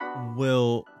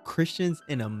Will Christians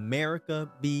in America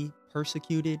be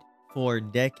persecuted? For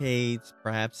decades,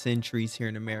 perhaps centuries here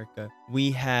in America, we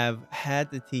have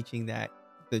had the teaching that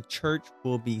the church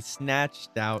will be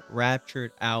snatched out,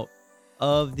 raptured out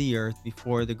of the earth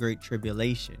before the Great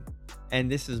Tribulation.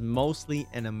 And this is mostly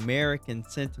an American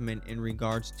sentiment in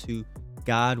regards to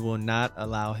God will not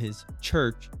allow his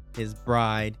church, his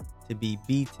bride, to be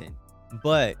beaten.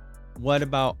 But what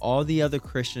about all the other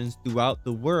Christians throughout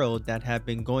the world that have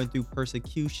been going through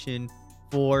persecution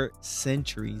for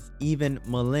centuries, even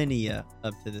millennia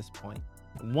up to this point?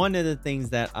 One of the things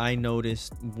that I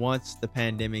noticed once the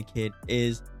pandemic hit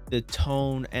is the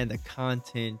tone and the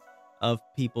content of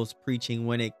people's preaching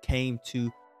when it came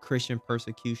to Christian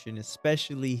persecution,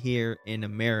 especially here in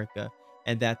America,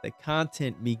 and that the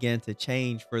content began to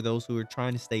change for those who were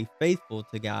trying to stay faithful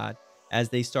to God as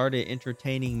they started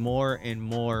entertaining more and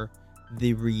more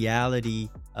the reality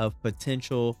of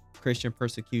potential Christian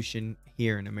persecution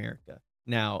here in America.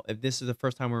 Now, if this is the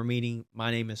first time we're meeting,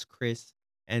 my name is Chris,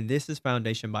 and this is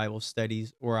Foundation Bible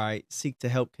Studies, where I seek to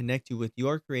help connect you with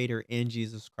your Creator in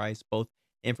Jesus Christ, both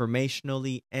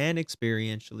informationally and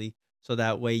experientially, so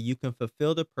that way you can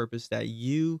fulfill the purpose that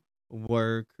you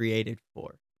were created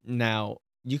for. Now,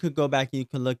 you could go back and you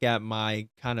can look at my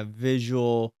kind of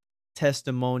visual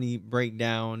testimony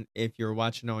breakdown. If you're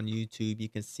watching on YouTube, you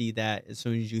can see that as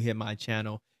soon as you hit my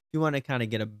channel. If you want to kind of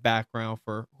get a background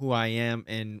for who I am,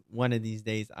 and one of these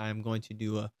days I'm going to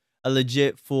do a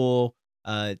legit full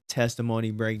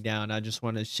testimony breakdown. I just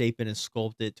want to shape it and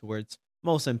sculpt it to where it's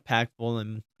most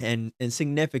impactful and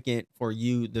significant for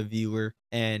you, the viewer,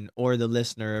 and or the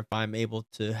listener, if I'm able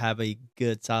to have a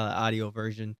good solid audio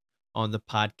version on the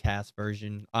podcast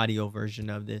version, audio version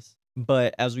of this.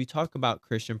 But as we talk about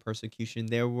Christian persecution,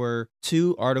 there were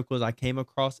two articles I came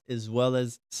across, as well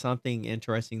as something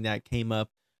interesting that came up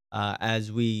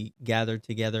as we gathered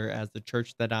together as the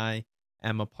church that I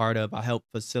am a part of. I help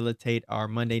facilitate our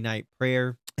Monday night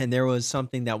prayer. And there was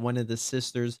something that one of the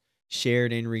sisters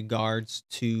shared in regards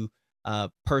to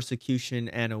persecution,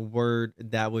 and a word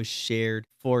that was shared,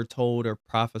 foretold, or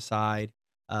prophesied,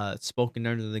 spoken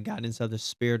under the guidance of the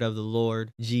Spirit of the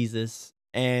Lord Jesus.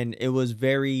 And it was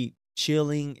very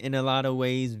chilling in a lot of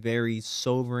ways, very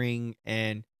sobering,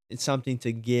 and it's something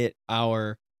to get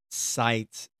our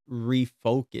sights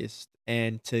refocused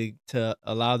and to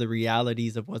allow the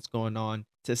realities of what's going on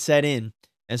to set in.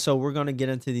 And so we're going to get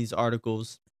into these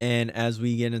articles, and as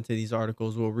we get into these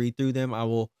articles, we'll read through them. I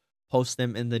will post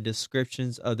them in the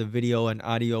descriptions of the video and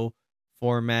audio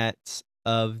formats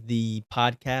of the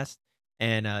podcast,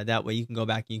 and that way you can go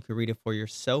back and you can read it for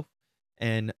yourself.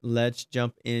 And let's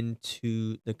jump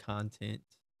into the content.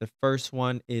 The first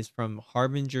one is from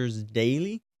Harbinger's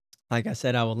Daily. Like I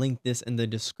said, I will link this in the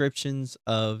descriptions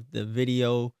of the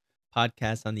video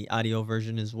podcast on the audio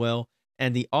version as well.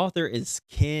 And the author is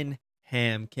Ken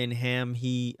Ham. Ken Ham,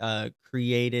 he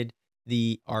created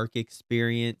the ARC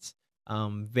experience.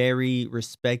 Very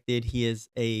respected. He is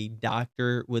a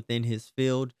doctor within his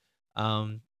field.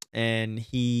 And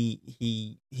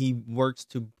he works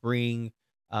to bring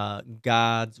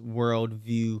God's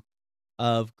worldview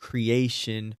of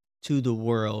creation to the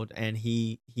world, and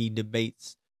he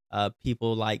debates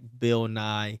people like Bill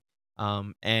Nye,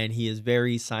 and he is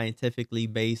very scientifically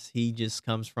based. He just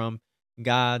comes from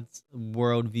God's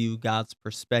worldview, God's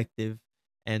perspective,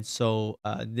 and so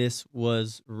this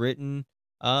was written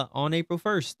on April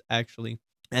 1st, actually.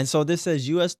 And so this says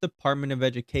U.S. Department of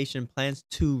Education plans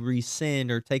to rescind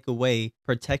or take away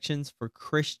protections for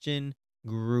Christian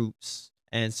groups.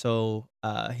 And so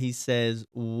he says,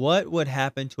 what would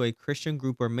happen to a Christian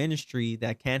group or ministry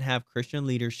that can't have Christian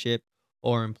leadership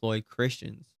or employ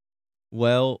Christians?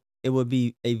 Well, it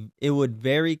would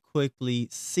very quickly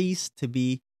cease to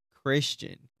be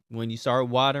Christian. When you start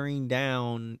watering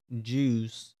down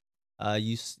juice,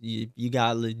 you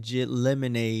got legit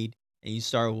lemonade, and you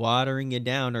start watering it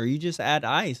down, or you just add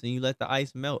ice and you let the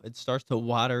ice melt, it starts to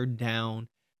water down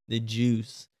the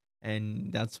juice.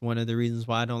 And that's one of the reasons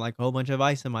why I don't like a whole bunch of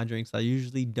ice in my drinks. I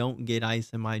usually don't get ice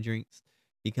in my drinks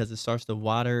because it starts to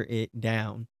water it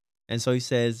down. And so he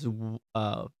says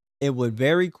it would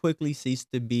very quickly cease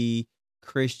to be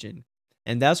Christian.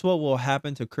 And that's what will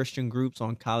happen to Christian groups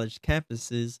on college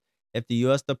campuses if the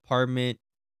U.S. Department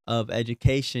of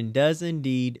Education does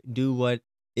indeed do what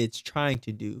it's trying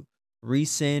to do: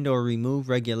 rescind or remove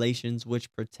regulations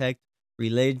which protect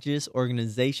religious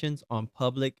organizations on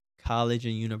public college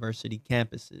and university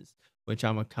campuses, which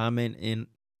I'm going to comment in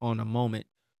on a moment.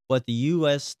 What the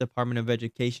U.S. Department of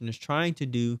Education is trying to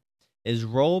do is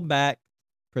roll back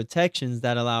protections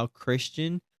that allow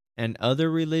Christian and other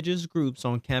religious groups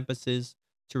on campuses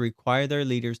to require their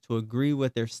leaders to agree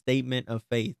with their statement of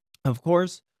faith. Of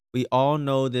course, we all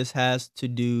know this has to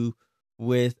do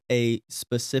with a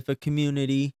specific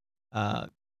community. Uh,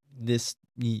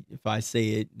 if I say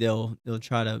it, they'll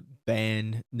try to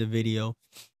ban the video.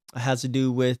 It has to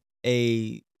do with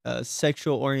a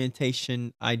sexual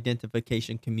orientation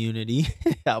identification community.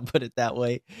 I'll put it that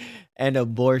way, and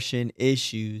abortion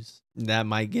issues that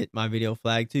might get my video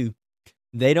flagged too.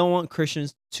 They don't want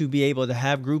Christians to be able to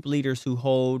have group leaders who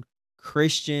hold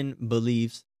Christian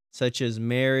beliefs, such as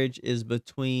marriage is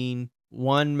between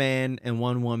one man and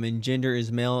one woman, gender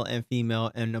is male and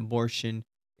female, and abortion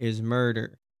is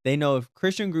murder. They know if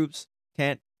Christian groups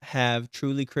can't have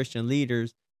truly Christian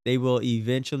leaders, they will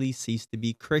eventually cease to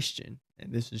be Christian.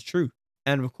 And this is true.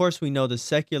 And of course, we know the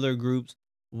secular groups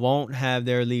won't have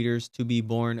their leaders to be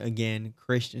born again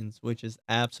Christians, which is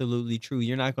absolutely true.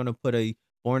 You're not going to put a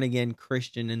born again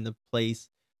Christian in the place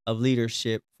of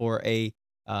leadership for a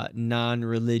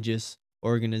non-religious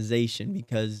organization,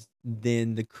 because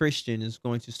then the Christian is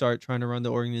going to start trying to run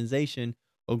the organization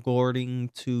according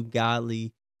to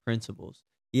godly principles.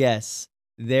 Yes,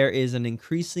 there is an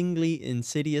increasingly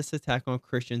insidious attack on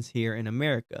Christians here in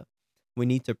America. We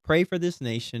need to pray for this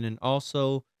nation and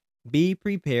also be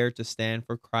prepared to stand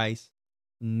for Christ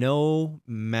no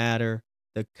matter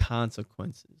the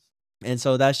consequences. And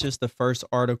so that's just the first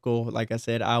article. Like I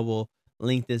said, I will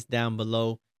link this down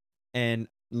below. And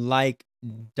like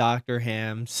Dr.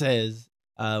 Ham says,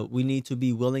 we need to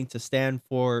be willing to stand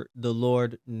for the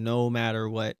Lord no matter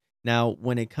what. Now,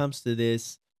 when it comes to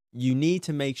this, you need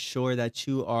to make sure that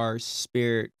you are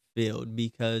spirit filled,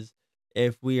 because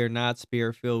if we are not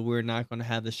spirit filled, we're not going to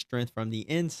have the strength from the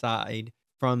inside,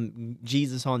 from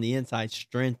Jesus on the inside,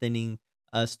 strengthening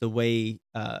us the way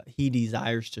he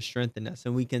desires to strengthen us.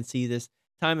 And we can see this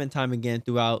time and time again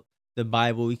throughout the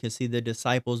Bible. We can see the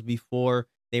disciples before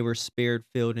they were spirit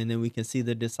filled, and then we can see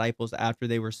the disciples after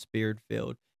they were spirit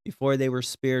filled. Before they were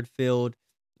spirit filled,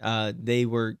 they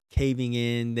were caving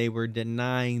in, they were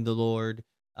denying the Lord,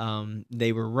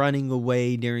 they were running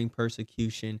away during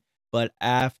persecution. But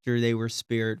after they were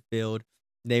spirit filled,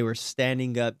 they were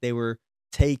standing up, they were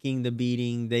taking the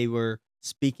beating, they were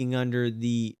speaking under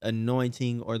the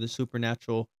anointing or the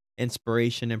supernatural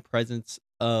inspiration and presence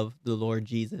of the Lord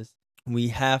Jesus. We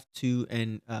have to,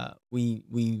 and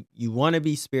you want to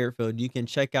be spirit filled. You can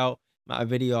check out my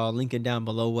video. I'll link it down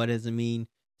below. What does it mean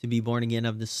to be born again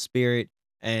of the Spirit?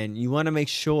 And you want to make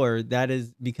sure that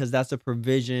is, because that's a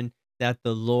provision that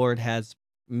the Lord has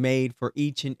made for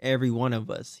each and every one of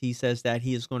us. He says that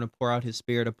he is going to pour out his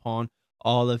Spirit upon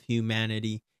all of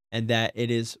humanity, and that it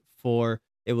was for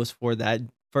that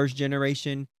first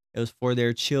generation, it was for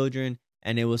their children,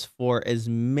 and it was for as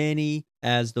many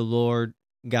as the Lord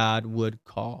God would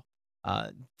call.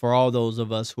 For all those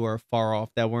of us who are far off,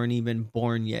 that weren't even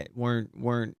born yet,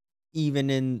 weren't even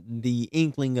in the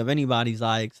inkling of anybody's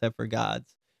eye except for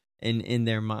God's, in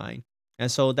their mind.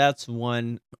 And so that's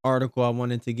one article I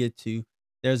wanted to get to.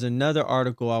 There's another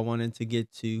article I wanted to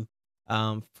get to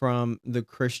from the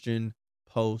Christian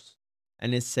Post,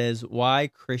 and it says why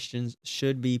Christians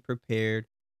should be prepared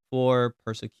for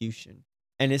persecution.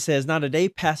 And it says, not a day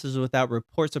passes without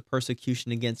reports of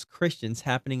persecution against Christians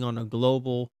happening on a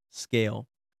global scale.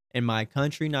 In my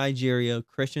country, Nigeria,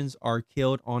 Christians are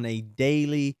killed on a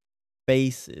daily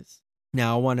basis.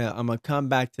 Now, I'm gonna come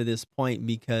back to this point,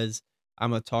 because I'm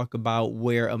gonna talk about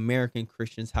where American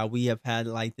Christians, how we have had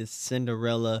like this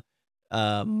Cinderella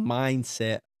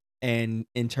mindset and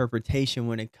interpretation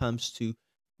when it comes to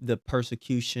the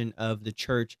persecution of the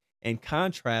church, in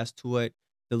contrast to what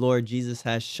the Lord Jesus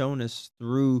has shown us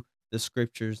through the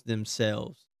scriptures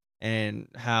themselves, and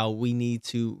how we need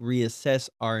to reassess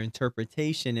our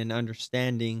interpretation and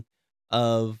understanding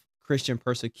of Christian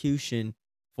persecution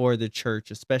for the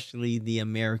church, especially the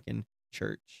American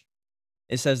church.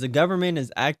 It says the government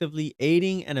is actively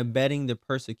aiding and abetting the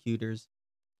persecutors.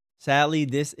 Sadly,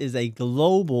 this is a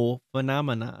global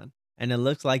phenomenon, and it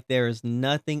looks like there is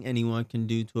nothing anyone can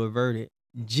do to avert it.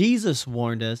 Jesus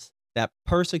warned us that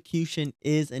persecution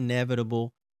is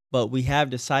inevitable, but we have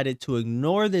decided to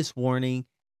ignore this warning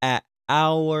at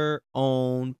our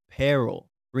own peril.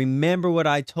 Remember what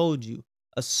I told you.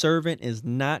 A servant is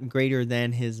not greater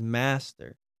than his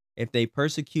master. If they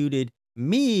persecuted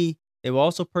me, they will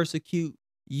also persecute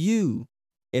you.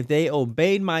 If they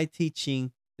obeyed my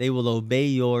teaching, they will obey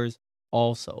yours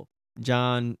also.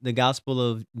 John, the Gospel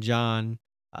of John,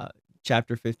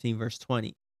 chapter 15, verse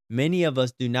 20. Many of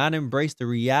us do not embrace the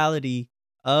reality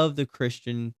of the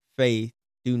Christian faith,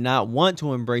 do not want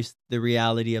to embrace the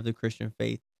reality of the Christian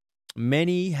faith.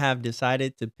 Many have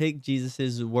decided to pick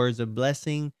Jesus's words of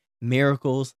blessing,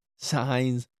 miracles,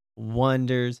 signs,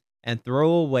 wonders, and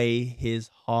throw away his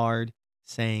hard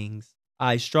sayings.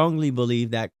 I strongly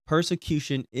believe that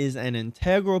persecution is an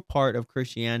integral part of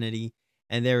Christianity,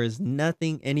 and there is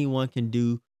nothing anyone can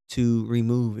do to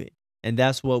remove it. And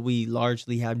that's what we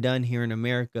largely have done here in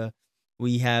America.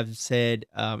 We have said,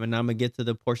 and I'm going to get to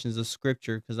the portions of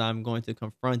scripture because I'm going to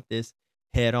confront this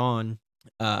head on.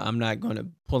 I'm not going to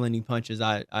pull any punches.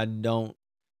 I don't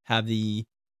have the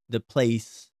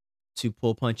place to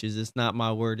pull punches. It's not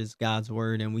my word, it's God's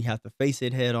word, and we have to face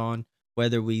it head on,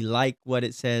 whether we like what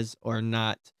it says or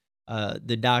not. A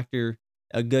good doctor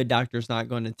is not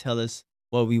going to tell us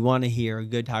what we want to hear. A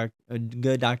good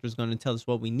doctor is going to tell us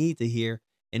what we need to hear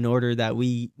in order that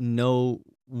we know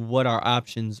what our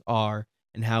options are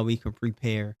and how we can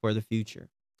prepare for the future.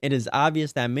 It is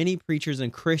obvious that many preachers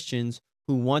and Christians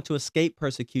who want to escape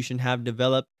persecution have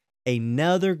developed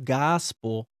another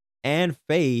gospel and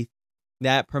faith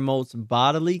that promotes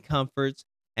bodily comforts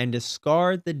and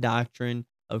discard the doctrine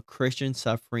of Christian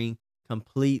suffering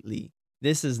completely.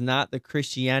 This is not the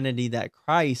Christianity that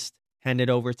Christ handed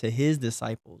over to his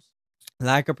disciples.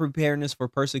 Lack of preparedness for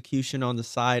persecution on the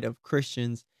side of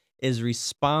Christians is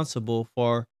responsible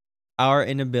for our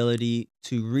inability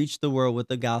to reach the world with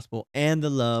the gospel and the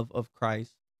love of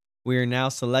Christ. We are now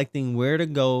selecting where to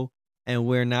go and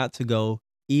where not to go,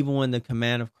 even when the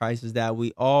command of Christ is that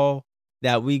we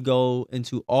go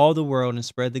into all the world and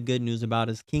spread the good news about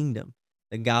his kingdom.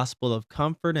 The gospel of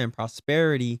comfort and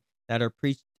prosperity that are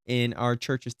preached in our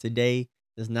churches today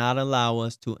does not allow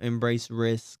us to embrace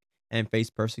risk and face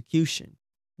persecution.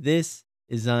 This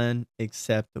is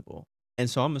unacceptable. And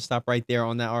so I'm going to stop right there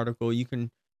on that article. You can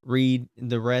read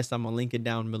the rest. I'm going to link it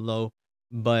down below.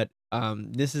 But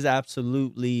this is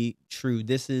absolutely true.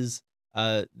 This is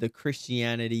the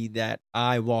Christianity that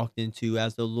I walked into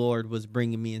as the Lord was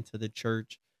bringing me into the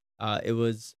church. It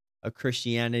was a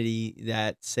Christianity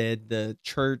that said the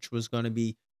church was going to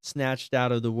be snatched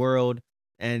out of the world,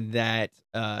 and that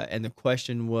and the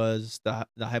question was, the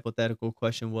hypothetical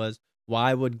question was,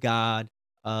 why would God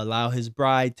allow his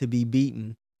bride to be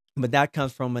beaten? But that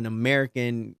comes from an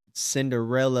American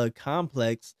Cinderella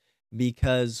complex,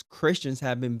 because Christians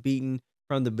have been beaten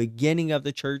from the beginning of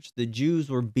the church. The Jews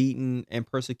were beaten and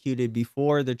persecuted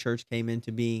before the church came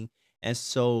into being. And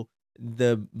so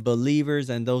the believers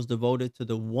and those devoted to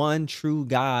the one true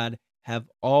God have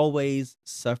always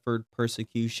suffered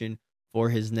persecution for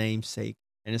his name's sake.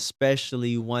 And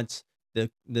especially once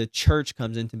the church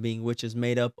comes into being, which is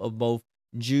made up of both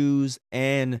Jews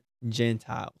and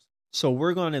Gentiles. So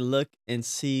we're going to look and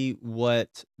see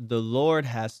what the Lord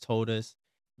has told us,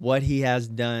 what he has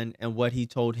done, and what he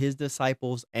told his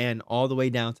disciples, and all the way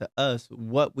down to us,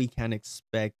 what we can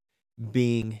expect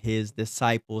being his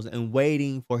disciples and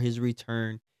waiting for his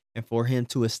return and for him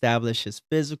to establish his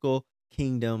physical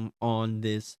kingdom on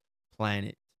this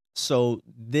planet. So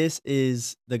this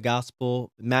is the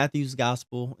gospel, Matthew's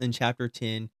gospel in chapter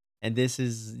 10, and this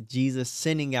is Jesus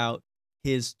sending out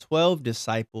his 12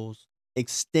 disciples,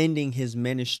 extending his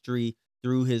ministry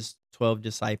through his 12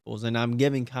 disciples. And I'm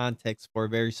giving context for a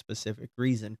very specific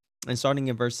reason. And starting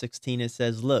in verse 16, it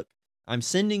says, "Look, I'm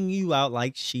sending you out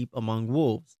like sheep among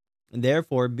wolves. And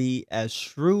therefore be as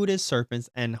shrewd as serpents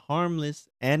and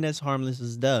as harmless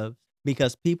as doves,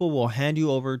 because people will hand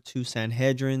you over to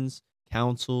Sanhedrins,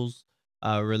 councils,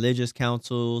 religious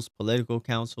councils, political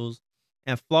councils,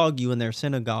 and flog you in their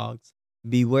synagogues.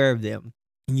 Beware of them.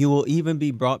 You will even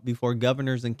be brought before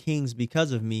governors and kings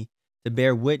because of me, to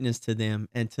bear witness to them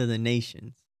and to the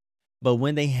nations. But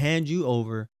when they hand you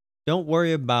over, don't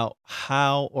worry about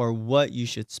how or what you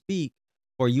should speak,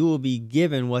 for you will be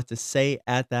given what to say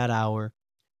at that hour,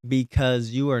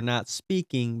 because you are not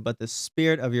speaking, but the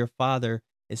Spirit of your Father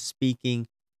is speaking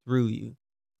through you."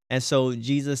 And so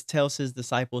Jesus tells his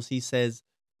disciples, he says,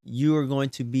 you are going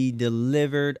to be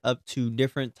delivered up to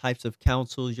different types of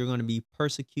councils. You're going to be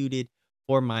persecuted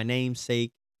for my name's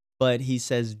sake. But he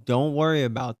says, don't worry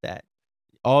about that.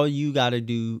 All you got to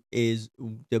do is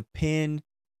depend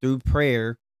through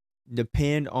prayer,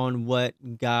 depend on what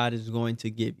God is going to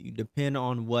give you, depend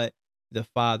on what the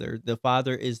Father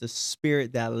is the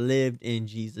Spirit that lived in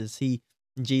Jesus.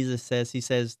 Jesus says,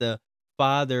 the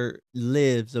Father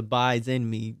lives, abides in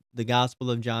me, the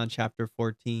Gospel of John chapter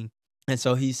 14. And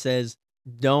so he says,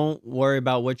 don't worry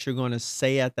about what you're going to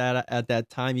say at that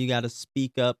time. You got to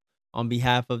speak up on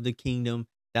behalf of the kingdom,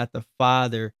 that the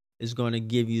Father is going to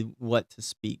give you what to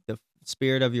speak. The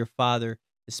Spirit of your Father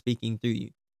is speaking through you.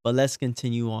 But let's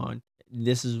continue on.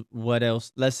 This is what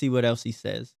else. Let's see what else he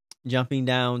says. Jumping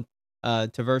down to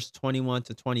verse 21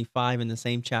 to 25 in the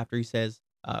same chapter, he says,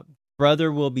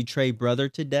 brother will betray brother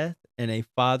to death, and a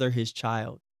father his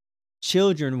child.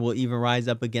 Children will even rise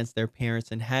up against their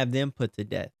parents and have them put to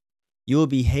death. You will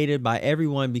be hated by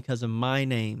everyone because of my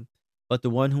name, but the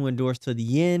one who endures to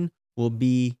the end will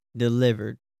be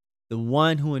delivered. The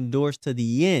one who endures to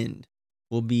the end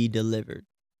will be delivered.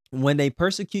 When they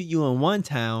persecute you in one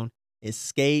town,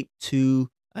 escape to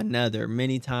another.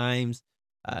 Many times,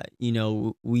 we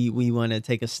want to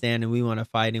take a stand and we want to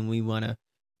fight and we want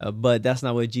to, but that's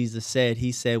not what Jesus said.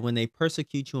 He said, when they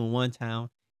persecute you in one town,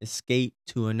 escape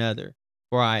to another.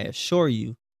 For I assure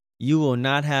you, you will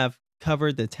not have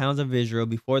covered the towns of Israel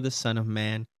before the Son of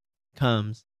Man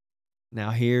comes.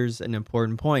 Now, here's an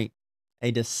important point.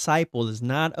 A disciple is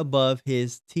not above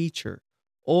his teacher,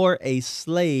 or a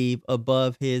slave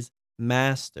above his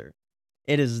master.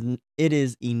 It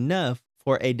is enough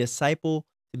for a disciple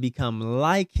to become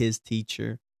like his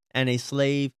teacher and a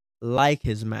slave like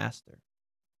his master.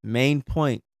 Main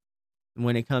point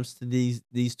when it comes to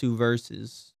these two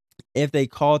verses. If they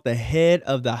called the head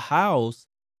of the house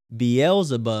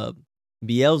Beelzebul,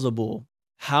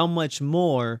 how much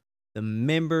more the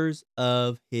members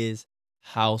of his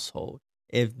household?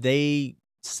 If they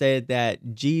said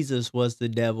that Jesus was the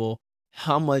devil,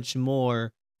 how much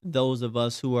more those of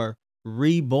us who are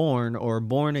reborn or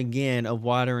born again of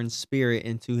water and spirit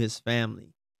into his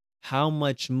family? How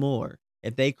much more?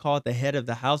 If they called the head of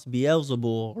the house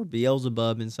Beelzebul or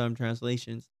Beelzebub in some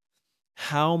translations,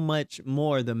 how much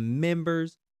more the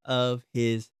members of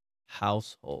his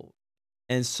household?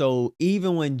 And so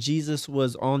even when Jesus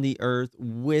was on the earth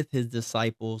with his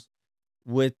disciples,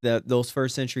 with those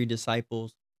first century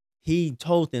disciples, he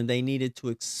told them they needed to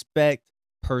expect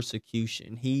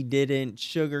persecution. He didn't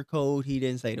sugarcoat. He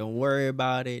didn't say, don't worry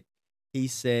about it. He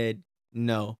said,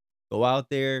 no, go out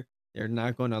there. They're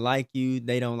not going to like you.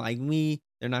 They don't like me.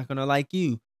 They're not going to like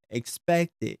you.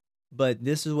 Expect it. But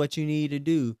this is what you need to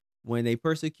do. When they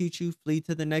persecute you, flee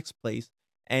to the next place.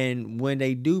 And when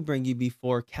they do bring you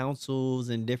before councils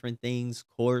and different things,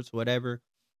 courts, whatever,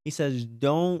 he says,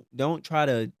 don't try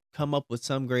to come up with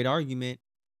some great argument.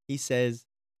 He says,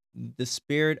 the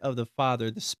Spirit of the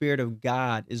Father, the Spirit of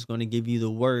God is going to give you the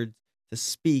words to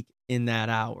speak in that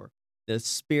hour. The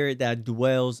Spirit that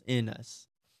dwells in us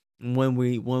when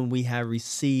we have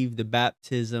received the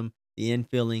baptism, the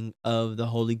infilling of the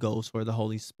Holy Ghost or the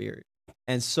Holy Spirit.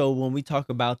 And so when we talk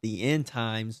about the end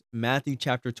times, Matthew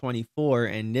chapter 24,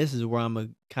 and this is where I'm going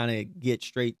to kind of get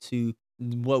straight to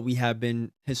what we have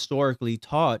been historically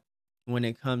taught when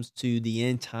it comes to the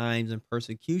end times and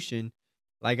persecution.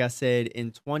 Like I said,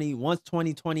 once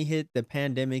 2020 hit, the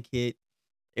pandemic hit,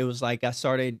 it was like I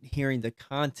started hearing the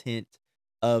content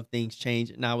of things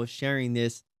change. And I was sharing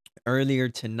this earlier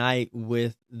tonight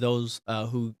with those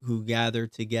who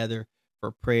gathered together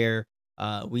for prayer.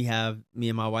 Me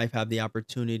and my wife have the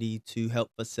opportunity to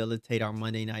help facilitate our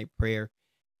Monday night prayer.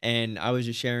 And I was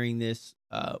just sharing this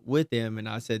with them, and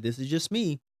I said, this is just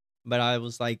me. But I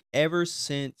was like, ever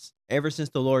since the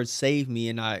Lord saved me,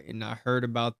 and I heard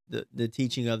about the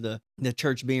teaching of the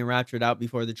church being raptured out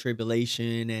before the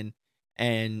tribulation,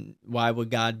 and why would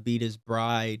God beat his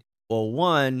bride? Well,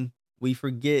 one, we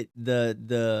forget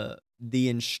the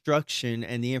instruction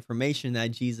and the information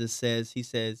that Jesus says. He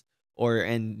says,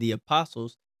 and the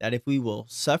apostles, that if we will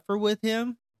suffer with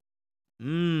him,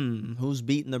 who's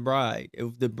beating the bride?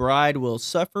 If the bride will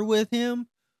suffer with him,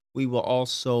 we will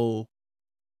also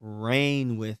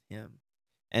reign with him.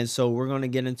 And so we're going to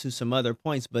get into some other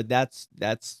points, but that's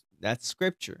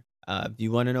scripture. If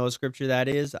you want to know what scripture that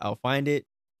is, I'll find it.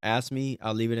 Ask me.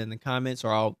 I'll leave it in the comments,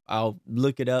 or I'll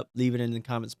look it up, leave it in the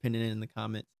comments, pin it in the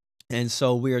comments. And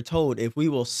so we are told if we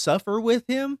will suffer with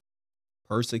him,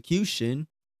 persecution,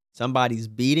 somebody's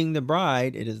beating the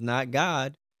bride, it is not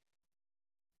God,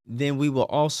 then we will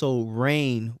also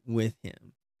reign with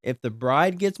him. If the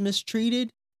bride gets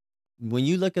mistreated, when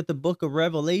you look at the book of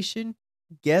Revelation,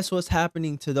 guess what's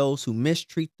happening to those who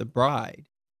mistreat the bride?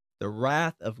 The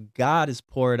wrath of God is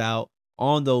poured out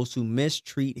on those who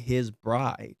mistreat his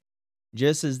bride.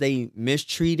 Just as they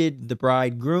mistreated the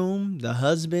bridegroom, the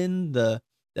husband, the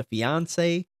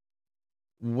fiance,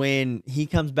 when he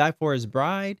comes back for his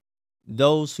bride,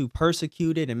 those who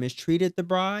persecuted and mistreated the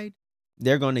bride,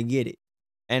 they're going to get it.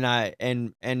 And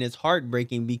it's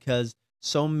heartbreaking because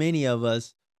so many of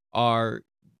us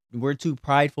we're too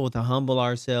prideful to humble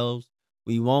ourselves.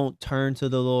 We won't turn to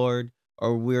the Lord,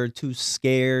 or we're too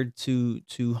scared to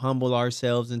humble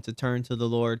ourselves and to turn to the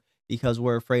Lord because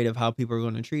we're afraid of how people are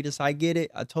going to treat us. I get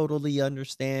it. I totally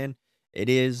understand. It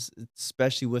is,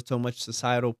 especially with so much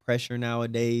societal pressure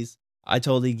nowadays. I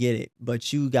totally get it.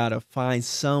 But you got to find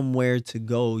somewhere to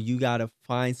go. You got to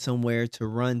find somewhere to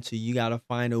run to. You got to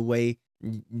find a way.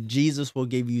 Jesus will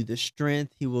give you the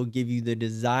strength. He will give you the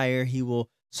desire. He will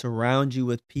surround you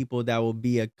with people that will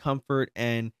be a comfort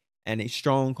and a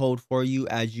stronghold for you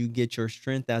as you get your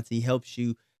strength, as he helps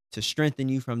you to strengthen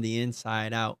you from the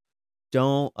inside out.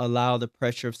 Don't allow the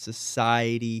pressure of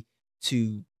society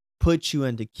to put you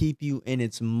and to keep you in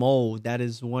its mold. That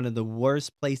is one of the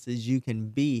worst places you can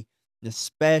be,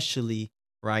 especially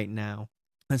right now.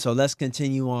 And so let's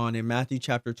continue on in Matthew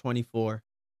chapter 24.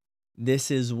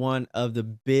 This is one of the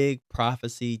big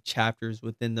prophecy chapters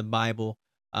within the Bible,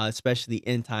 especially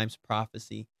end times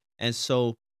prophecy. And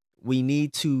so we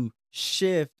need to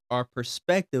shift our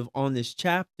perspective on this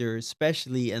chapter,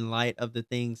 especially in light of the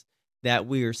things that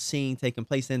we are seeing taking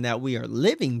place and that we are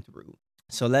living through.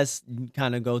 So let's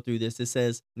kind of go through this. It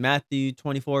says, Matthew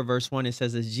 24, verse 1, it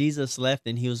says, as Jesus left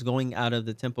and he was going out of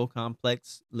the temple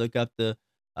complex, look up the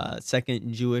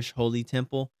second Jewish holy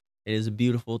temple. It is a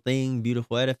beautiful thing,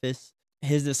 beautiful edifice.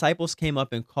 His disciples came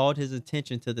up and called his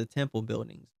attention to the temple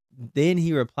buildings. Then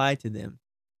he replied to them,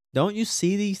 don't you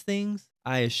see these things?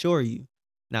 I assure you,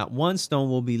 not one stone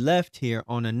will be left here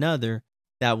on another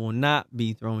that will not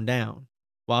be thrown down.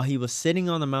 While he was sitting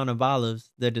on the Mount of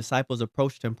Olives, the disciples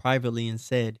approached him privately and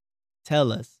said,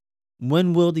 tell us,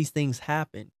 when will these things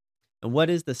happen? And what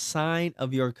is the sign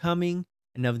of your coming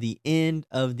and of the end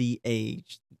of the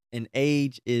age? An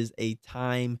age is a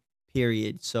time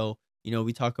period. So,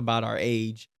 we talk about our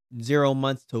age, 0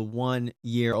 months to 1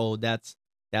 year old. That's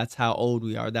how old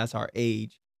we are. That's our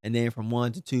age. And then from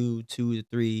 1 to 2, 2 to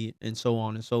 3, and so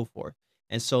on and so forth.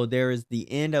 And so there is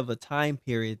the end of a time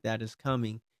period that is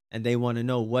coming. And they want to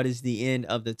know, what is the end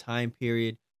of the time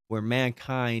period where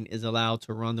mankind is allowed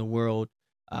to run the world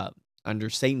under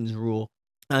Satan's rule,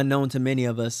 unknown to many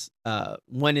of us.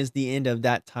 When is the end of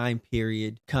that time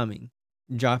period coming?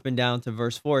 Dropping down to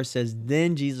verse 4, it says,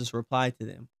 then Jesus replied to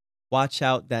them, watch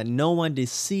out that no one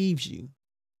deceives you.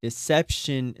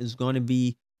 Deception is going to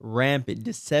be rampant.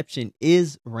 Deception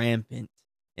is rampant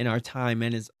in our time,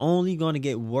 and it's only going to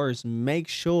get worse. Make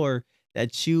sure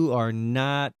that you are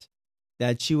not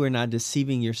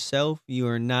deceiving yourself. You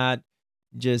are not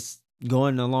just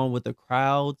going along with the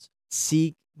crowds.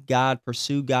 Seek God,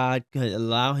 pursue God,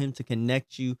 allow him to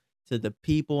connect you to the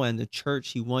people and the church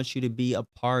he wants you to be a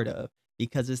part of,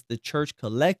 because it's the church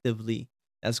collectively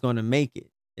that's going to make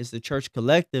it. It's the church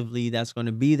collectively that's going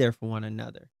to be there for one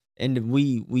another. And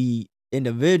we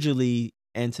individually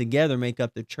and together make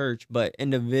up the church, but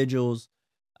individuals,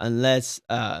 unless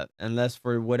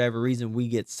for whatever reason we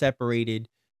get separated,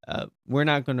 we're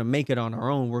not going to make it on our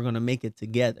own. We're going to make it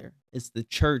together. It's the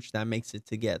church that makes it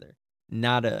together,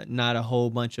 not a whole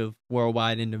bunch of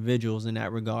worldwide individuals in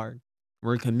that regard.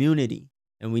 We're a community,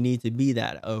 and we need to be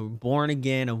that, a born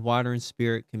again, a water and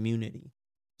spirit community.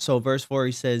 So verse 4,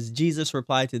 he says, Jesus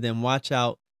replied to them, watch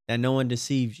out that no one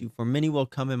deceives you, for many will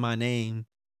come in my name,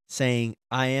 saying,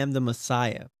 I am the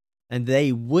Messiah, and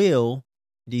they will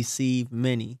deceive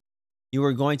many. You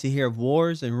are going to hear of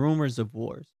wars and rumors of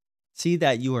wars. See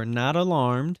that you are not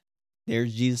alarmed.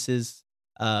 There's Jesus's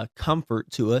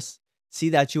comfort to us. See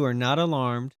that you are not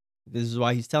alarmed. This is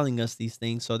why he's telling us these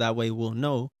things, so that way we'll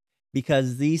know,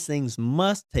 because these things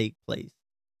must take place,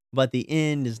 but the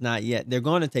end is not yet. They're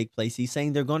going to take place. He's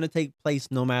saying they're going to take place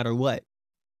no matter what.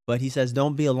 But he says,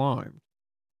 don't be alarmed.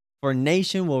 For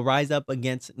nation will rise up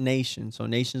against nation. So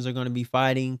nations are going to be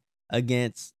fighting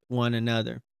against one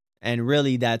another. And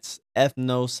really, that's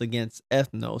ethnos against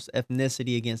ethnos,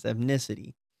 ethnicity against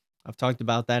ethnicity. I've talked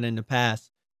about that in the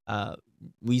past.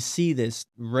 We see this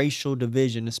racial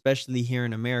division, especially here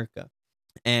in America,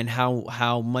 and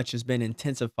how much has been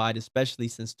intensified, especially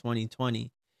since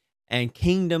 2020. And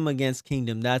kingdom against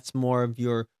kingdom, that's more of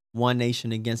your one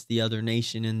nation against the other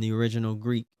nation in the original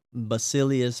Greek.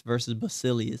 Basilius versus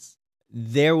Basilius.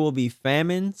 There will be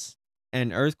famines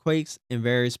and earthquakes in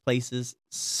various places.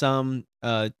 Some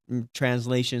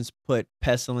translations put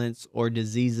pestilence or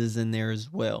diseases in there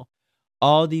as well.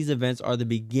 All these events are the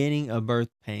beginning of birth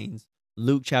pains.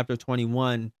 Luke chapter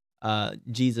 21,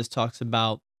 Jesus talks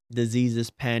about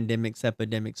diseases, pandemics,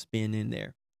 epidemics being in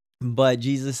there. But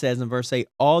Jesus says in verse 8,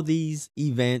 all these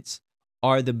events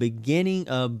are the beginning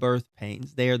of birth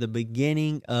pains. They are the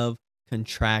beginning of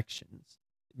contractions.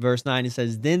 Verse 9, it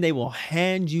says, then they will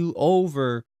hand you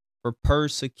over for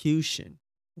persecution.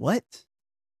 What?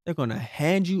 They're going to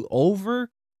hand you over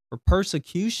for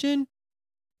persecution?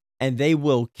 And they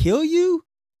will kill you?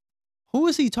 Who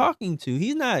is he talking to?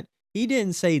 He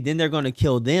didn't say then they're going to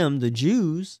kill them, the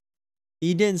Jews.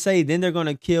 He didn't say then they're going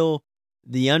to kill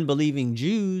the unbelieving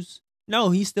Jews. No,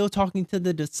 he's still talking to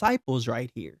the disciples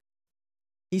right here.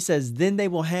 He says, then they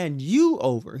will hand you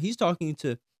over. He's talking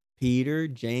to Peter,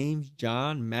 James,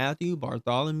 John, Matthew,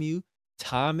 Bartholomew,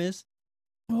 Thomas,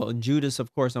 Well, Judas,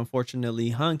 of course,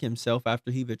 unfortunately hung himself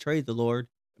after he betrayed the Lord.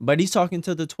 But he's talking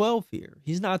to the 12 here.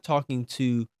 He's not talking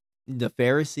to the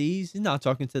Pharisees. He's not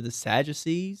talking to the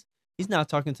Sadducees. He's not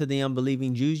talking to the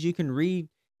unbelieving Jews. You can read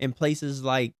in places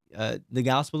like the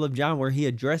Gospel of John where he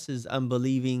addresses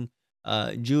unbelieving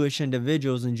Jewish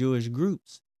individuals and Jewish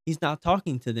groups. He's not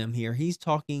talking to them here. He's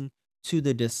talking to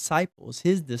the disciples,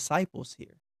 his disciples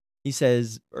here. He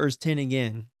says, verse 10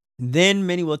 again, then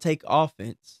many will take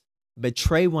offense,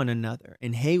 betray one another,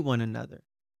 and hate one another.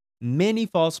 Many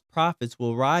false prophets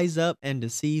will rise up and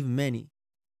deceive many,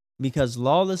 because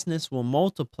lawlessness will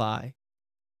multiply.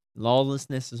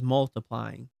 Lawlessness is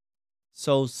multiplying.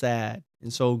 So sad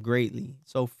and so greatly,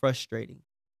 so frustrating.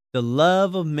 The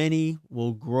love of many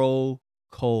will grow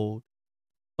cold,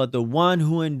 but the one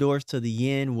who endures to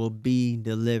the end will be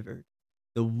delivered.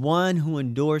 The one who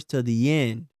endures to the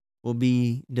end will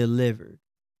be delivered,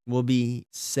 will be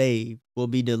saved, will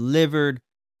be delivered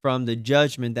from the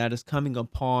judgment that is coming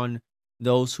upon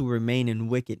those who remain in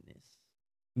wickedness.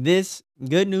 This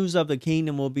good news of the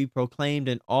kingdom will be proclaimed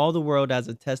in all the world as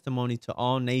a testimony to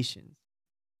all nations,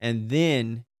 and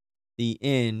then the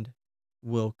end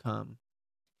will come.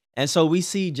 And so we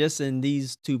see just in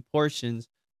these two portions,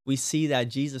 we see that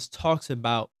Jesus talks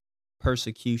about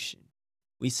persecution.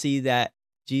 We see that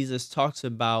Jesus talks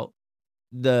about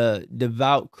the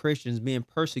devout Christians being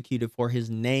persecuted for his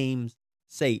name's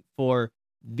sake, for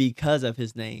because of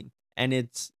his name. And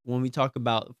it's when we talk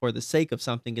about for the sake of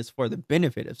something, it's for the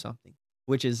benefit of something,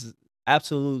 which is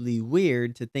absolutely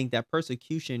weird to think that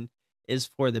persecution is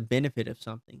for the benefit of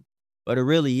something. But it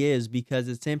really is, because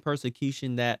it's in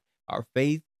persecution that our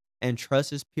faith and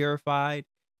trust is purified.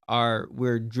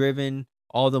 We're driven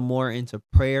all the more into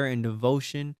prayer and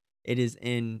devotion. It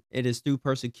is through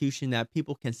persecution that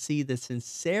people can see the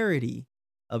sincerity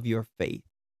of your faith.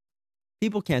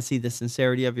 People can't see the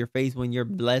sincerity of your faith when you're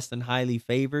blessed and highly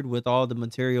favored with all the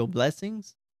material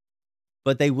blessings,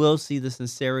 but they will see the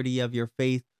sincerity of your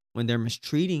faith when they're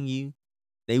mistreating you.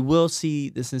 They will see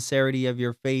the sincerity of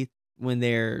your faith when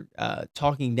they're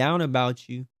talking down about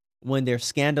you, when they're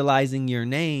scandalizing your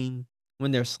name, when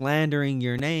they're slandering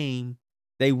your name.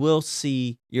 They will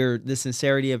see the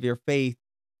sincerity of your faith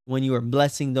when you are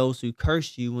blessing those who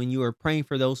curse you, when you are praying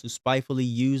for those who spitefully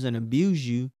use and abuse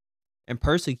you and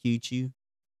persecute you.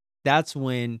 That's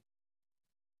when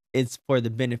it's for the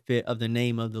benefit of the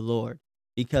name of the Lord.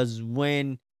 Because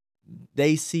when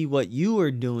they see what you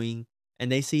are doing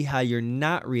and they see how you're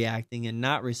not reacting and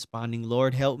not responding,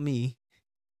 Lord, help me.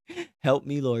 Help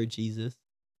me, Lord Jesus.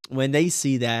 When they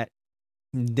see that,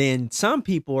 then some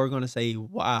people are going to say,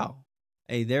 wow,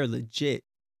 hey, they're legit.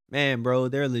 Man, bro,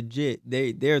 they're legit.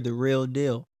 They're the real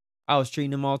deal. I was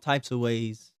treating them all types of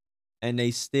ways, and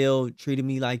they still treated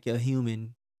me like a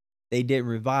human. They didn't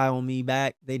revile me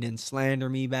back. They didn't slander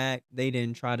me back. They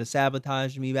didn't try to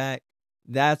sabotage me back.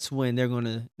 That's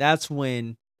when that's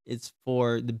when it's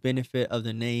for the benefit of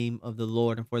the name of the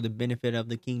Lord and for the benefit of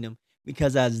the kingdom.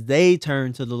 Because as they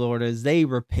turn to the Lord, as they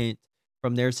repent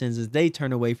from their sins, as they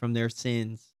turn away from their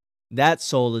sins, that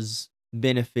soul is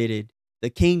benefited. The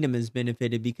kingdom is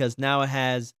benefited because now it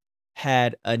has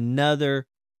had another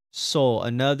soul,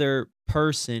 another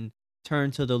person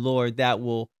turn to the Lord that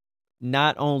will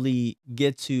not only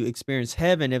get to experience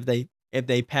heaven if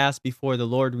they pass before the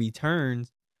Lord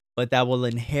returns, but that will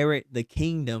inherit the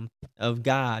kingdom of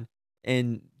God.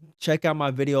 And check out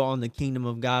my video on the kingdom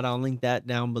of God. I'll link that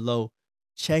down below.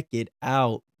 Check it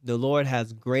out. The Lord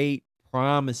has great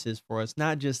promises for us,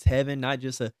 not just heaven, not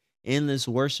just a endless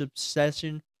worship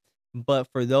session, but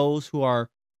for those who are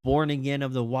born again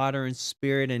of the water and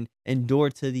spirit and endure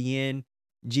to the end.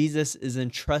 Jesus is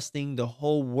entrusting the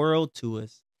whole world to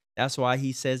us. That's why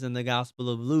he says in the Gospel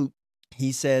of Luke,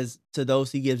 he says to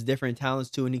those he gives different talents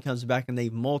to, and he comes back and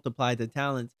they've multiplied the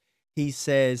talents. He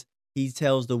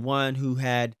tells the one who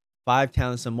had 5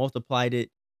 talents and multiplied it,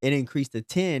 it increased to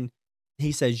 10.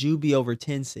 He says, you be over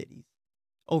 10 cities.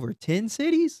 Over 10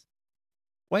 cities?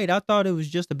 Wait, I thought it was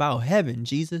just about heaven,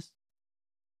 Jesus.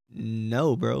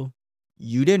 No, bro.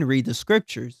 You didn't read the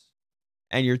scriptures,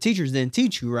 and your teachers didn't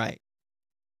teach you right.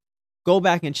 Go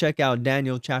back and check out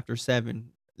Daniel chapter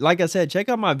 7. Like I said, check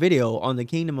out my video on the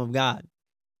kingdom of God,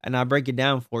 and I break it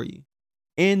down for you.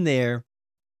 In there,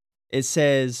 it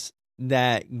says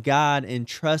that God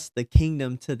entrusts the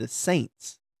kingdom to the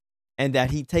saints and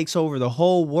that he takes over the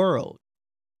whole world,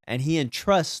 and he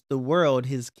entrusts the world,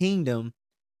 his kingdom,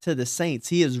 to the saints.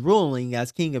 He is ruling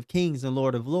as King of Kings and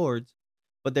Lord of Lords.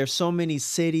 But there's so many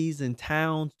cities and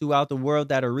towns throughout the world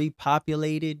that are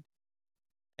repopulated.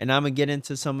 And I'm going to get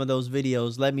into some of those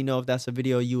videos. Let me know if that's a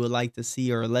video you would like to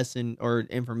see or a lesson or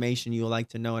information you would like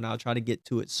to know, and I'll try to get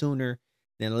to it sooner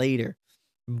than later.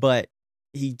 But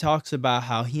he talks about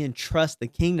how he entrusts the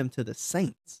kingdom to the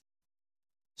saints.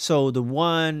 So the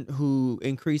one who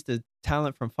increased the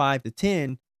talent from 5 to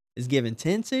 10 is given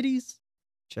 10 cities.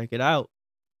 Check it out.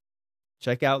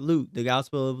 Check out Luke, the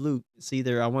Gospel of Luke. It's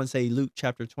either, I want to say, Luke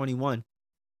chapter 21.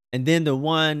 And then the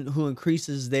one who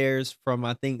increases theirs from,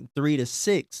 I think, 3 to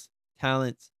 6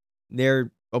 talents,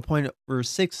 they're appointed for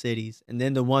 6 cities. And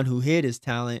then the one who hid his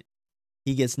talent,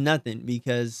 he gets nothing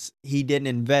because he didn't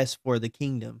invest for the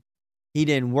kingdom. He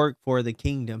didn't work for the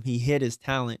kingdom. He hid his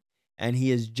talent, and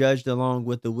he is judged along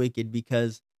with the wicked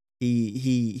because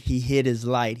he hid his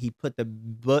light. He put the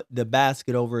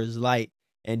basket over his light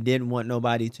and didn't want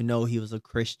nobody to know he was a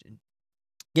Christian.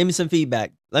 Give me some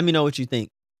feedback. Let me know what you think.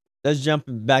 Let's jump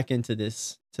back into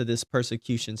this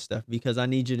persecution stuff, because I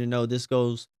need you to know this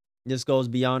goes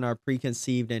beyond our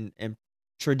preconceived and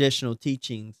traditional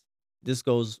teachings. This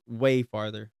goes way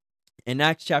farther. In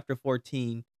Acts chapter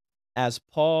 14, as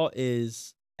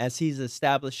he's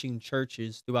establishing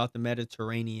churches throughout the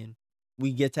Mediterranean,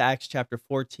 we get to Acts chapter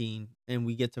 14 and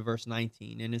we get to verse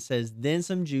 19, and it says, "Then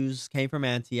some Jews came from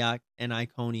Antioch and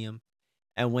Iconium,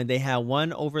 and when they had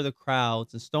won over the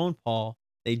crowds and stoned Paul,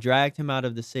 they dragged him out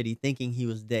of the city, thinking he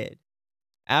was dead.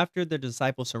 After the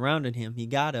disciples surrounded him, he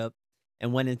got up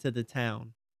and went into the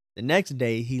town. The next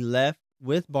day he left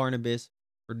with Barnabas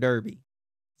for Derbe.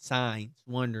 Signs,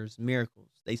 wonders,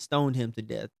 miracles. They stoned him to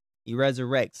death. He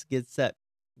resurrects,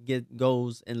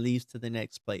 goes and leaves to the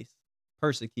next place.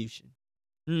 Persecution.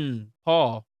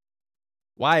 Paul,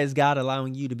 why is God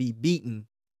allowing you to be beaten?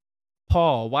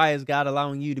 Paul, why is God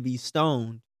allowing you to be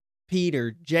stoned?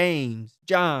 Peter, James,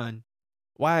 John,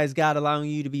 why is God allowing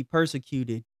you to be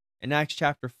persecuted? In Acts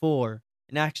chapter 4,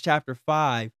 in Acts chapter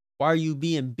 5, why are you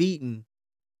being beaten?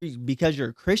 Because you're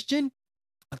a Christian?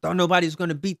 I thought nobody's going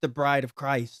to beat the bride of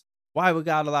Christ. Why would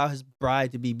God allow his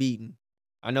bride to be beaten?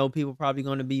 I know people probably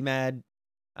going to be mad.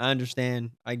 I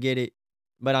understand. I get it.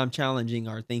 But I'm challenging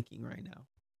our thinking right now.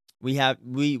 We have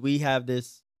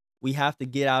this, we have to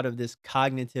get out of this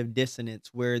cognitive dissonance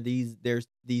where there's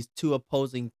these two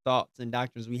opposing thoughts and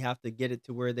doctrines. We have to get it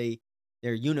to where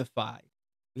they're unified.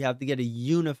 We have to get a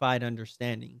unified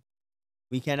understanding.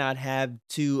 We cannot have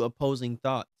two opposing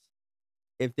thoughts.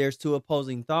 If there's two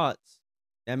opposing thoughts,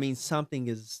 that means something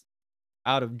is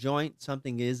out of joint,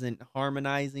 something isn't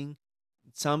harmonizing,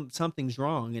 something's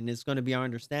wrong, and it's going to be our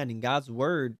understanding. God's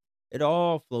word, it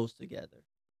all flows together.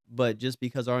 But just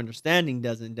because our understanding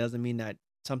doesn't mean that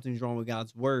something's wrong with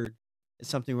God's word. It's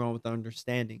something wrong with our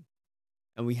understanding.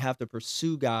 And we have to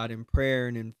pursue God in prayer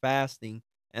and in fasting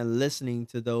and listening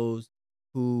to those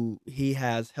who he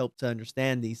has helped to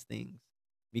understand these things,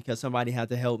 because somebody had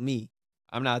to help me.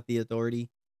 I'm not the authority.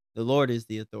 The Lord is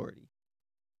the authority.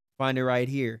 Find it right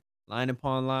here, line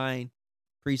upon line,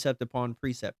 precept upon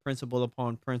precept, principle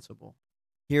upon principle.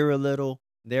 Here a little,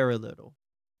 there a little.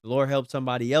 The Lord helped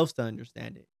somebody else to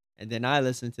understand it. And then I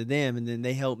listened to them, and then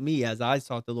they helped me as I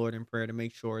sought the Lord in prayer to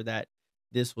make sure that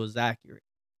this was accurate.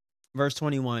 Verse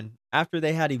 21, after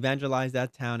they had evangelized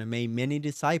that town and made many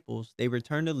disciples, they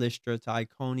returned to Lystra, to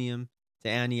Iconium, to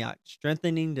Antioch,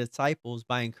 strengthening disciples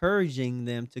by encouraging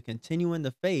them to continue in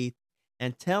the faith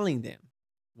and telling them,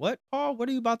 what, Paul? What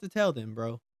are you about to tell them,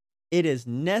 bro? It is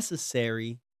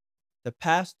necessary to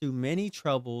pass through many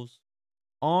troubles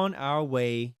on our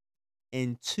way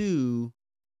into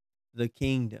the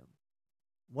kingdom.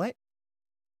 What?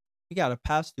 We got to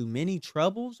pass through many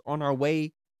troubles on our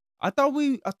way. I thought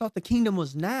the kingdom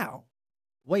was now.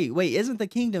 Wait, isn't the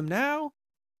kingdom now?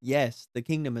 Yes, the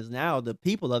kingdom is now. The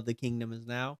people of the kingdom is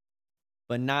now,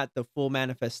 but not the full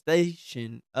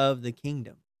manifestation of the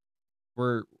kingdom.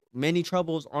 We're many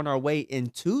troubles on our way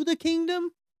into the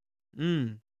kingdom.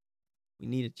 We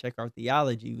need to check our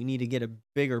theology. We need to get a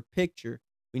bigger picture.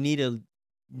 We need to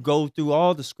go through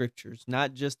all the scriptures,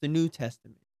 not just the New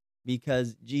Testament,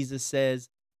 because Jesus says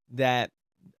that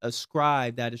a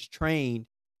scribe that is trained,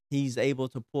 he's able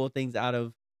to pull things out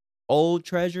of old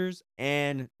treasures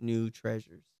and new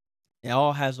treasures. It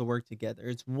all has to work together.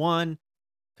 It's one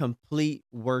complete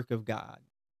work of God.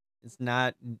 It's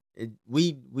not,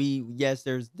 yes,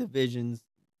 there's divisions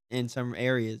in some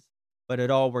areas, but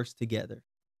it all works together.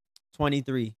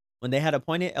 23, when they had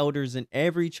appointed elders in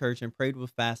every church and prayed with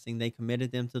fasting, they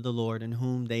committed them to the Lord in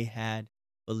whom they had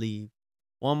believed.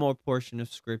 One more portion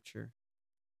of scripture,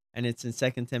 and it's in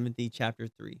 2 Timothy chapter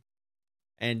 3.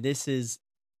 And this is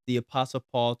the Apostle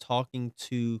Paul talking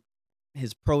to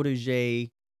his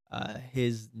protege,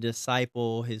 his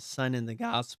disciple, his son in the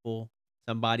gospel,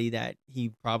 somebody that he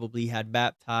probably had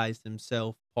baptized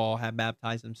himself. Paul had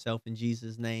baptized himself in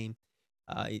Jesus' name.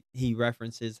 He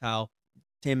references how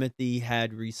Timothy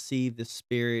had received the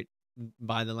Spirit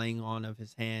by the laying on of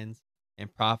his hands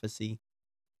and prophecy.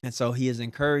 And so he is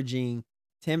encouraging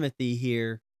Timothy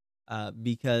here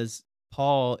because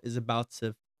Paul is about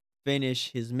to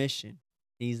finish his mission.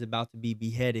 He's about to be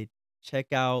beheaded.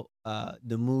 Check out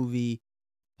the movie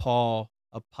Paul,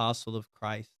 Apostle of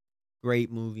Christ.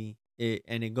 Great movie.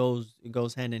 It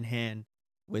goes hand in hand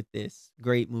with this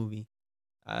great movie.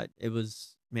 It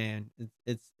was, man,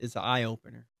 it's an eye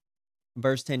opener.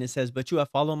 Verse 10, it says, "But you have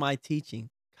followed my teaching,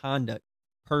 conduct,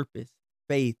 purpose,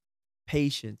 faith,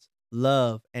 patience,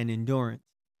 love, and endurance,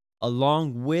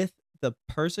 along with the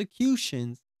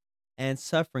persecutions and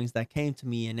sufferings that came to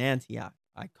me in Antioch,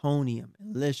 Iconium,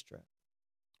 and Lystra.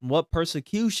 What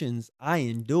persecutions I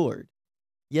endured,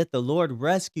 yet the Lord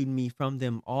rescued me from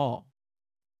them all.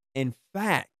 In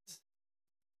fact,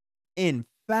 in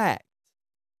fact,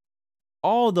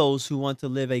 all those who want to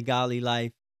live a godly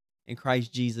life in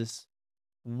Christ Jesus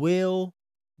will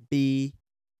be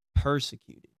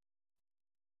persecuted.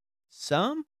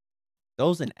 Some,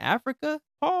 those in Africa,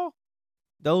 Paul,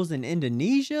 those in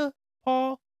Indonesia,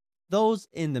 Paul, those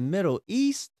in the Middle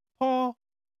East, Paul,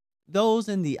 those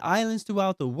in the islands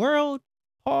throughout the world,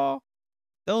 Paul,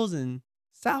 those in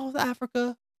South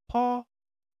Africa, Paul,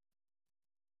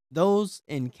 those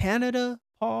in Canada,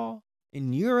 Paul,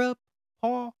 in Europe,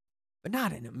 Paul, but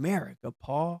not in America,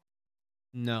 Paul.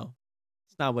 No,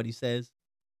 it's not what he says.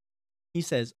 He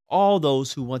says, all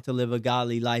those who want to live a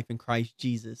godly life in Christ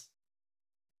Jesus.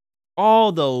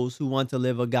 All those who want to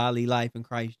live a godly life in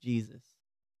Christ Jesus.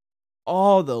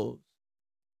 All those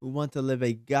who want to live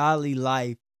a godly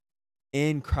life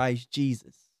in Christ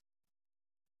Jesus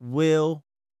will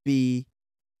be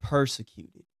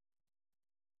persecuted.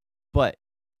 But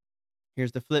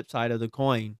here's the flip side of the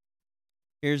coin.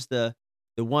 Here's the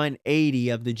 180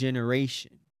 of the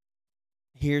generation.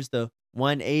 Here's the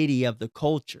 180 of the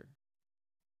culture,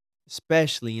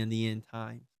 especially in the end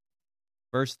times.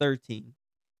 Verse 13,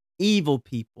 evil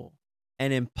people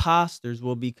and impostors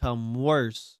will become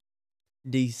worse,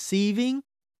 deceiving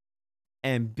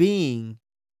and being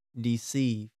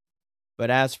deceived.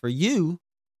 But as for you,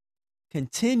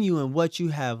 continue in what you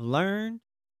have learned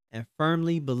and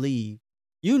firmly believe.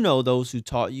 You know those who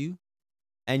taught you,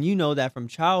 and you know that from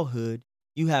childhood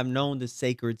you have known the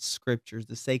sacred scriptures,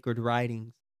 the sacred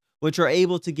writings, which are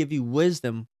able to give you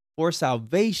wisdom for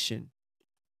salvation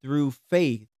through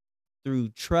faith, through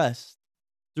trust,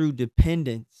 through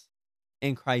dependence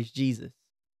in Christ Jesus.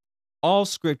 All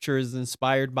scripture is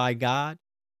inspired by God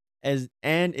and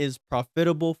is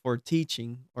profitable for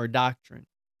teaching or doctrine,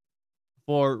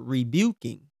 for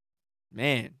rebuking,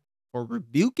 man, for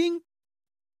rebuking,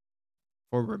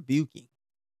 for rebuking,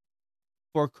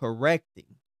 for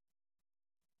correcting.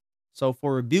 So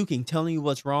for rebuking, telling you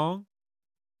what's wrong,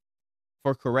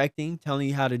 for correcting, telling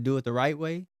you how to do it the right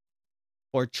way,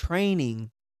 for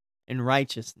training in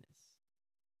righteousness,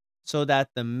 so that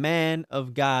the man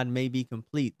of God may be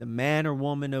complete, the man or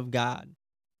woman of God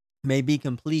may be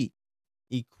complete,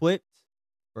 equipped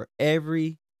for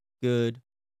every good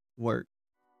work.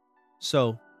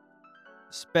 So,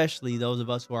 especially those of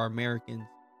us who are Americans,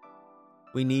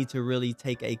 we need to really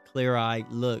take a clear-eyed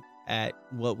look at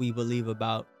what we believe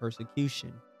about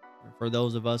persecution. For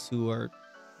those of us who are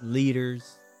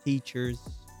leaders, teachers,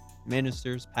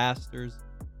 ministers, pastors,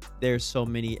 there's so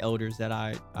many elders that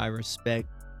I respect.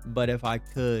 But if I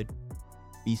could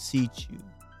beseech you,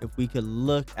 if we could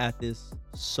look at this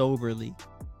soberly,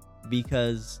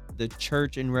 because the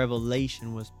church in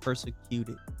Revelation was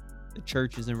persecuted. The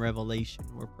churches in Revelation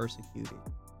were persecuted.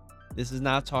 This is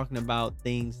not talking about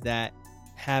things that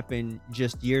happened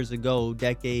just years ago,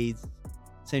 decades,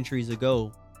 centuries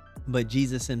ago. But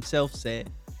Jesus himself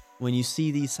said, when you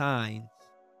see these signs,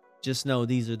 just know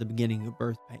these are the beginning of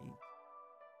birth pains.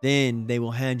 Then they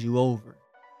will hand you over.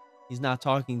 He's not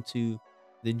talking to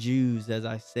the Jews, as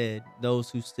I said, those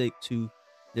who stick to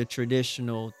the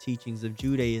traditional teachings of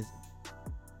Judaism,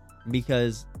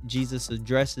 because Jesus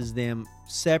addresses them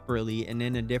separately and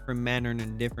in a different manner and in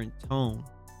a different tone.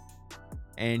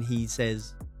 And he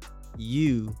says,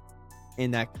 you,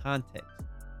 in that context.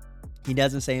 He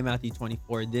doesn't say in Matthew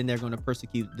 24, then they're going to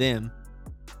persecute them.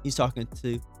 He's talking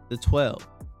to the 12,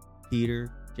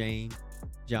 Peter, James,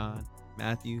 John,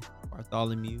 Matthew,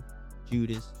 Bartholomew,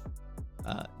 Judas,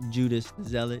 Judas the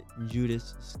Zealot,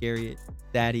 Judas Iscariot,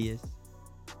 Thaddeus,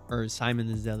 or Simon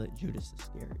the Zealot, Judas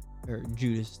Iscariot, or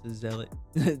Judas the Zealot,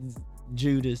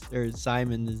 Judas or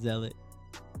Simon the Zealot,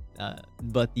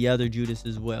 but the other Judas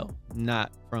as well,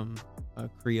 not from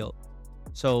Creole.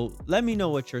 So let me know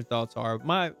what your thoughts are.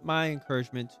 My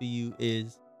encouragement to you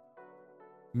is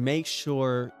make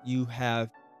sure you have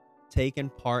taken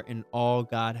part in all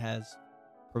God has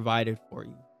provided for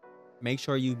you. Make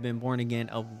sure you've been born again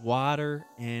of water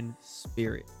and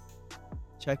spirit.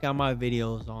 Check out my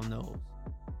videos on those.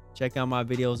 Check out my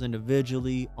videos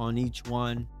individually on each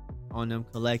one, on them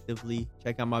collectively.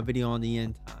 Check out my video on the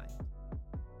end time.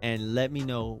 And let me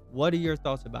know, what are your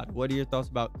thoughts about it? What are your thoughts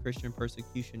about Christian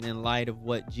persecution in light of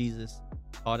what Jesus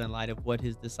taught, in light of what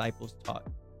his disciples taught?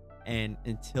 And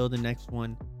until the next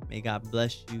one, may God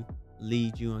bless you,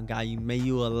 lead you, and guide you. May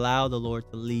you allow the Lord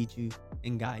to lead you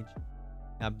and guide you.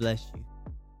 God bless you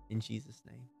in Jesus'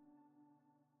 name.